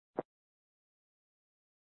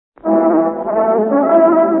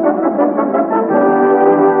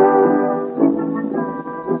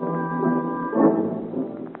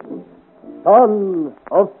Son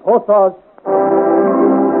of Porthos.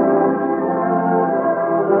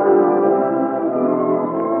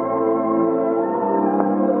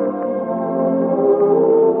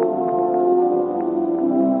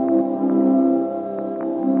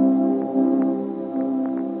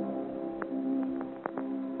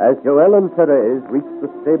 As Joel and Therese reach the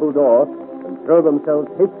stable door and throw themselves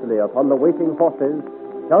hastily upon the waiting horses,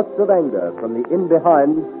 shouts of anger from the inn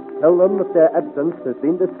behind tell them that their absence has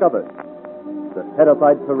been discovered. The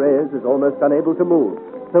terrified Therese is almost unable to move,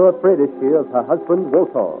 so afraid is she of her husband,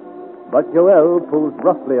 Walter. But Joel pulls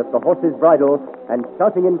roughly at the horse's bridle and,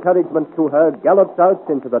 shouting encouragement to her, gallops out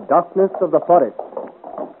into the darkness of the forest.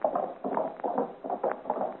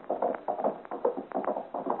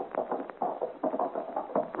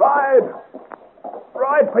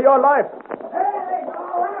 Ride for your life!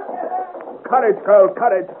 Courage, girl,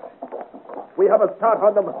 courage! We have a start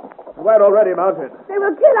on them. We're already mounted. They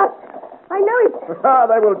will kill us. I know it.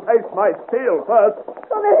 They will taste my steel first.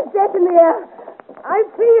 Oh, there is death in the air. I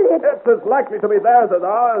feel it. It's as likely to be theirs as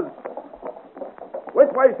ours. Which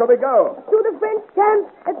way shall we go? To the French camp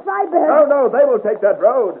at Freiburg. No, they will take that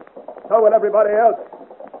road. So will everybody else.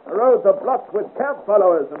 The roads are blocked with camp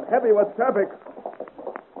followers and heavy with traffic.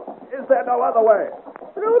 Is there no other way?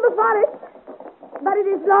 Through the forest. But it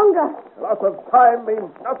is longer. Loss of time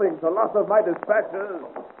means nothing to loss of my dispatches.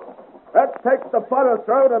 Let's take the forest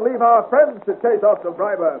road and leave our friends to chase off to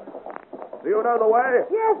Freiburg. Do you know the way?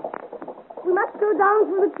 Yes. We must go down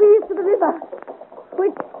through the trees to the river,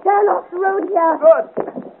 which turn off the road here. Good.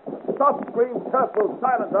 Soft green turf will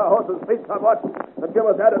silence our horses' feet somewhat and give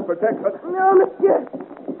us added protection. No, monsieur.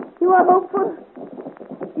 You are hopeful.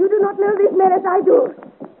 You do not know these men as I do.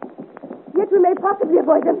 Yet we may possibly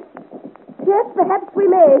avoid them. Yes, perhaps we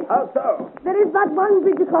may. How so? There is but one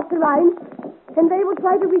bridge across the Rhine, and they will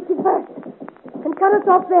try to reach it first and cut us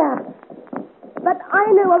off there. But I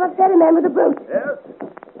know of a ferryman with a boat. Yes?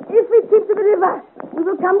 If we keep to the river, we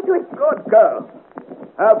will come to it. Good girl.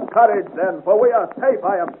 Have courage, then, for we are safe,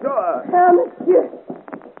 I am sure. Ah, monsieur.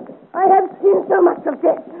 I have seen so much of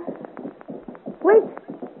death. Wait.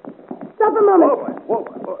 Stop a moment.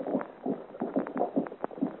 Forward.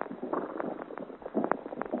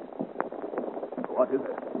 What is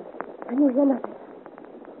it? Can you hear nothing?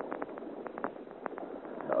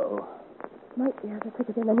 No. My ears are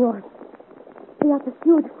quicker than yours. They are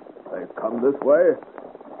pursued. They come this way?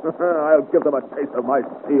 I'll give them a taste of my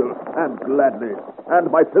steel, and gladly.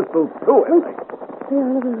 And my pistols, too, if Wait. They are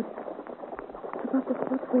on the road. Above the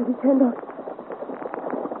spot where we turned off.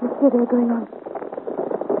 Monsieur, they're going on.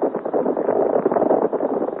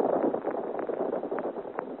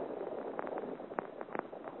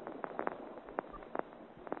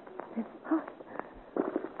 They've passed.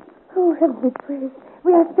 Oh, heaven be praised.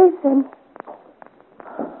 We are safe, then.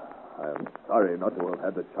 I am sorry not to have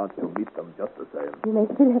had the chance to meet them just the same. You may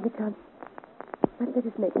still have a chance. But let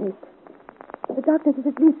us make haste. The darkness is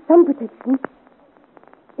at least some protection.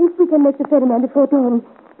 If we can make the ferryman before dawn,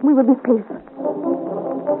 we will be safe.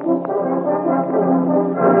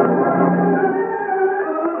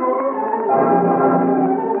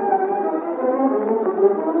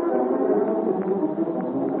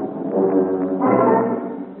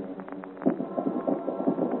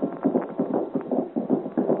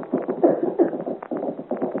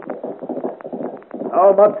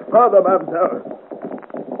 How much further, mademoiselle?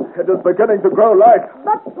 It is beginning to grow light.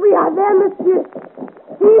 But we are there, monsieur.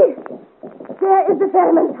 See, there is the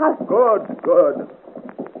ferryman's house. Good.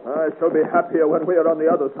 I shall be happier when we are on the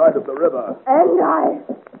other side of the river. And I.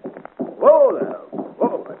 Whoa there.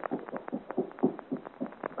 Whoa.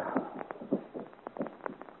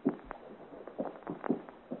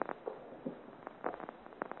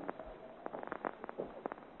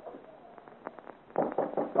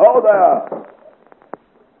 Oh, there.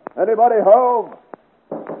 Anybody home?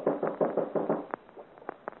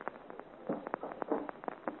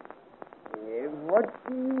 What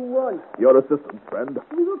do you want? Your assistance, friend.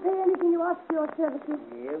 We will pay anything you ask for your services.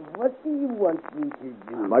 What do you want me to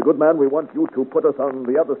do? My good man, we want you to put us on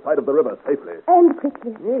the other side of the river safely. And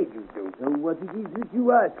quickly. You don't know what it is that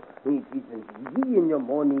you ask. It isn't easy in the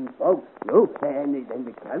morning fog. No, and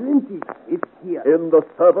the current is swift here. In the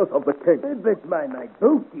service of the king. But my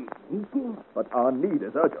boat is leaking. But our need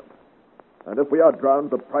is urgent. And if we are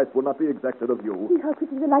drowned, the price will not be exacted of you. See how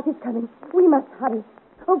quickly the light is coming. We must hurry.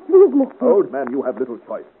 Oh, please, monsieur. Old man, you have little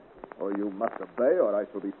choice. Or you must obey, or I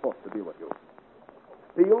shall be forced to deal with you.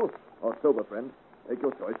 Steel or sober, friend? Take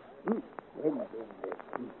your choice.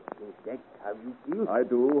 That's how you feel? I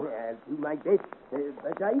do. I'll do my best.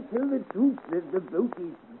 But I tell the truth, the boat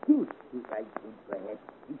is leaking. I could perhaps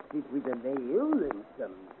fix it with a nail and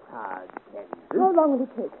some hard canvas. How long will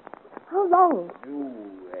it take? How long?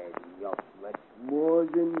 Not much more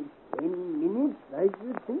than 10 minutes, I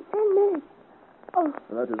should think. 10 minutes. Oh,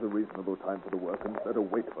 That is a reasonable time for the work, and better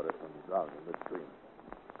wait for it than drown in the stream.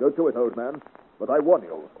 Go to it, old man. But I warn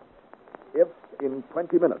you, if in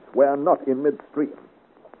 20 minutes we're not in midstream,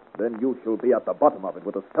 then you shall be at the bottom of it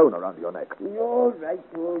with a stone around your neck. All right.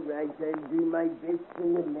 I'll do my best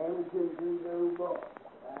and the man can do no more.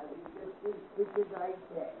 I'll be just as quick as I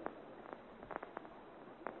can.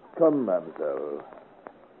 Come, mamselle.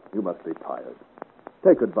 You must be tired.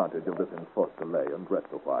 Take advantage of this enforced delay and rest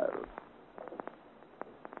a while.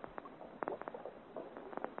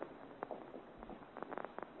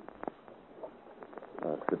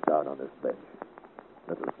 Sit down on this bench.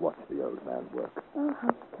 Let us watch the old man work. oh, how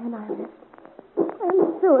can I rest?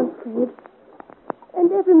 I'm so afraid.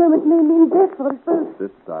 And every moment may mean death for us both.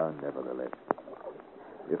 Sit down, nevertheless.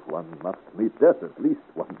 If one must meet death, at least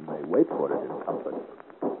one may wait for it in comfort.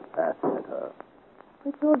 Ask at her.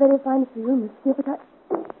 It's all very fine for you, monsieur, but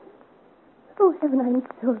oh, heaven, I'm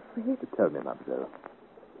so afraid. Tell me, mademoiselle,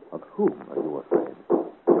 of whom are you afraid?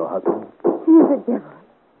 Your husband? He's a devil.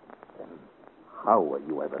 How were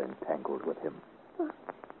you ever entangled with him?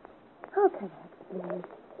 How can I explain?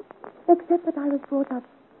 Except that I was brought up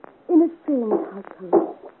in a strange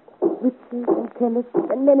household. Witches and chemists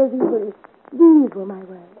and men of evil. These were my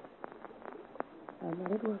words. I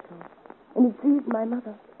married Porthos, and it pleased my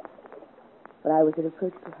mother. But I was a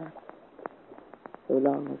reproach to her, so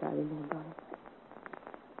long as I remained honest.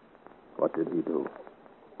 What did he do?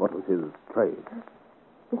 What was his trade?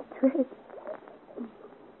 His trade?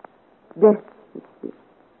 Death, monsieur.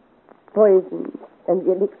 Poison and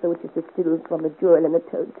the elixir which is distilled from the jewel and the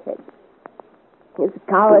toad's head. He is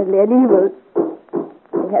cowardly and evil.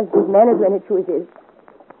 He has good manners when he chooses.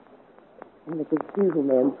 And it is he whom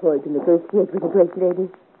they employ to negotiate with a great lady.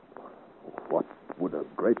 What would a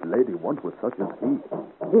great lady want with such as he?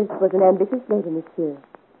 This was an ambitious lady, monsieur.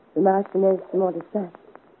 The Marchioness de Montespan.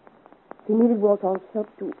 She needed Walton's help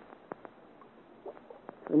to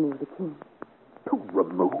remove the king. To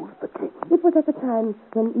remove the king? It was at the time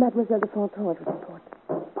when Mademoiselle de Fontange was in court.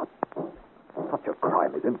 But such a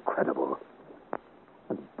crime is incredible.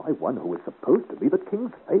 And by one who is supposed to be the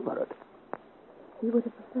king's favorite. He would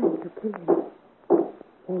have preferred to kill him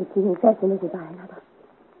than see him fascinated by another.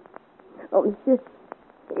 Oh, monsieur,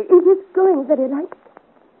 it is going very light.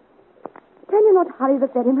 Can you not hurry the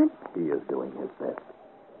ferryman? He is doing his best.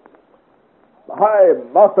 Hi,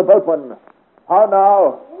 Master Boatman. How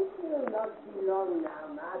now? It will not be long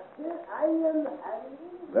now, Master. I am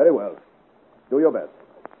hurrying. Very well. Do your best.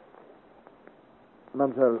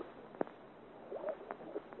 Mademoiselle,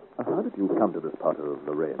 how did you come to this part of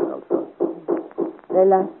Lorraine, Elsa?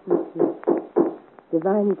 Alas, monsieur,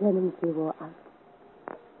 divine clemency wore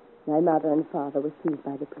out. My mother and father were seized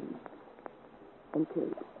by the police and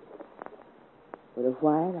killed. For a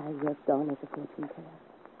while, I worked on as a fortune teller.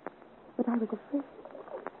 But I was afraid.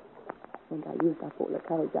 And I used up all the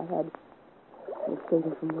courage I had and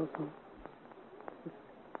escaped from Wilson.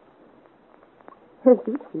 As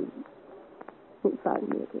did he. He found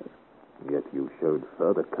me again. Yet you showed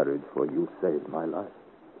further courage, for you saved my life.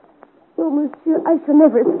 Oh, monsieur, I shall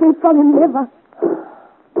never escape from him, never.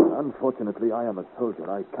 Unfortunately, I am a soldier.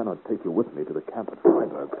 I cannot take you with me to the camp at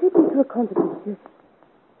Freiburg. Take me to a convent, monsieur,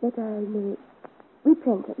 that I may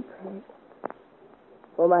repent and pray.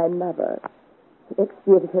 For my mother, who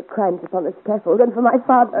expiated her crimes upon the scaffold, and for my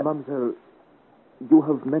father. Mademoiselle, you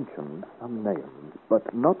have mentioned some names,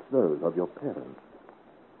 but not those of your parents.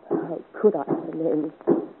 How could I have names?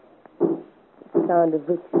 The sound of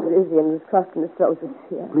which Parisian was crossed in the souls of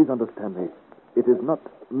fear. Please understand me. It is not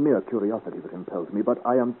mere curiosity that impels me, but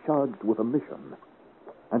I am charged with a mission.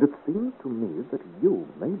 And it seems to me that you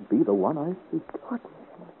may be the one I seek. What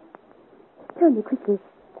mission? Tell me quickly.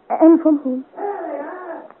 And from whom?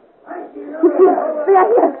 They are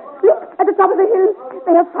here. Look, at the top of the hill.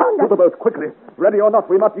 They have found To us. the boat, quickly. Ready or not,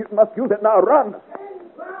 we must use it now. Run!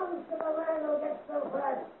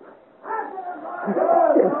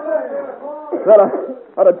 There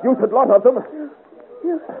are a deuced lot of them.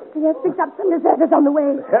 They have picked up some deserters on the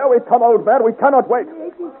way. Here we come, old man. We cannot wait.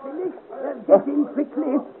 It is finished. Get in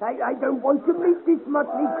quickly. I don't want to meet this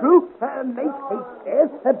motley crew. Make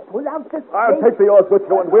haste there. Pull out the stake. I'll take the oars with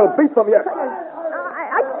you, and we'll beat them yet.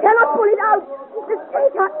 I cannot pull it out. The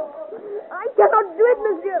stake. I cannot do it,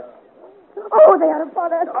 monsieur. Oh, they are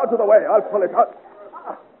upon us. Out of the way. I'll pull it out.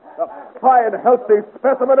 A fine, healthy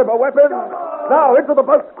specimen of a weapon. Now, into the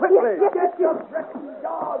boat, quickly. Get your dressing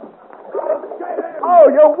dog. Oh,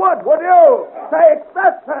 you would you? Take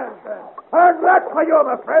that, Santa. Earn that for you,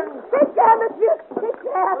 my friend. Take care, monsieur. Take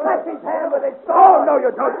care. Press his hand with his Oh, no,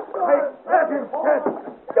 you don't. Take that instead.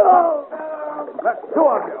 Go. That's two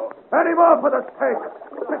of you. Any more for the stake.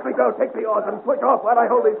 Quickly go, take the oars and push off while I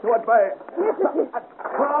hold these two at bay. Yes, monsieur.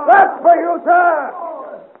 That's for you, sir.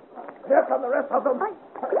 Here come the rest of them. Do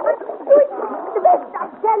it. The best I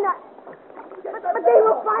can. But they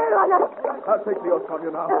will fire on us. I'll take the oars from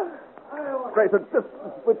you now. Greater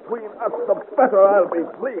distance between us, the better I'll be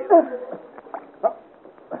pleased.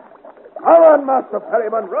 Come on, Master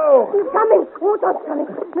Ferryman, row. He's coming. Water's coming.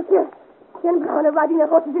 Monsieur, Ken Brown are riding their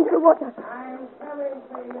horses into the water. I'm coming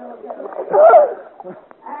for you. Oh!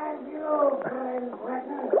 And you, friend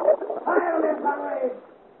Breton. Fire on the comrades.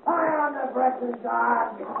 Fire on the Breton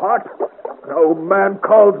dog. What? No man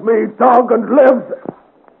calls me dog and lives.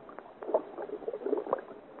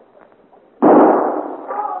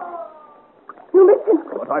 You missed him.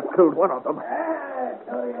 But I've killed one of them.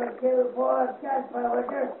 So you killed poor Jasper, would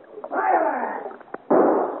you? Fire!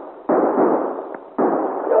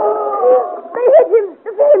 They hit him.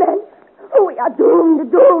 The ferryman. Oh, we are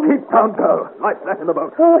doomed. Keep down, girl. Lie flat in the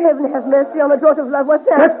boat. Oh, heaven have mercy on the daughter of love. What's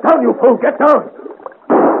that? Get down, you fool. Get down.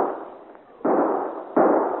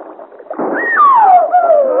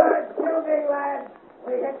 Good shooting, lads.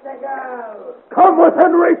 We hit the girl. Come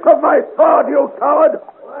within reach of my sword, you coward.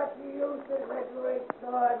 What use is a great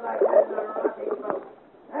sword like that in a rocky boat?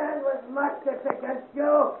 And with muskets against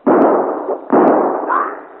you.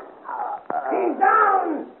 He's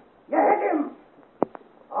down! You hit him!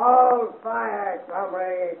 Hold fire,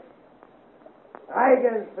 comrades. I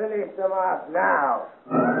can finish them off now.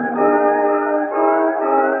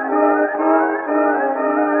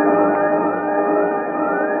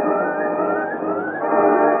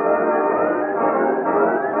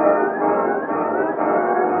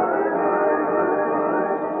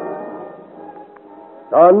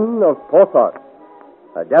 Son of Porthos,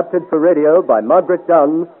 adapted for radio by Margaret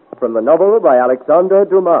Dunn from the novel by Alexander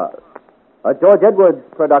Dumas, a George Edwards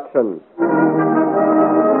production.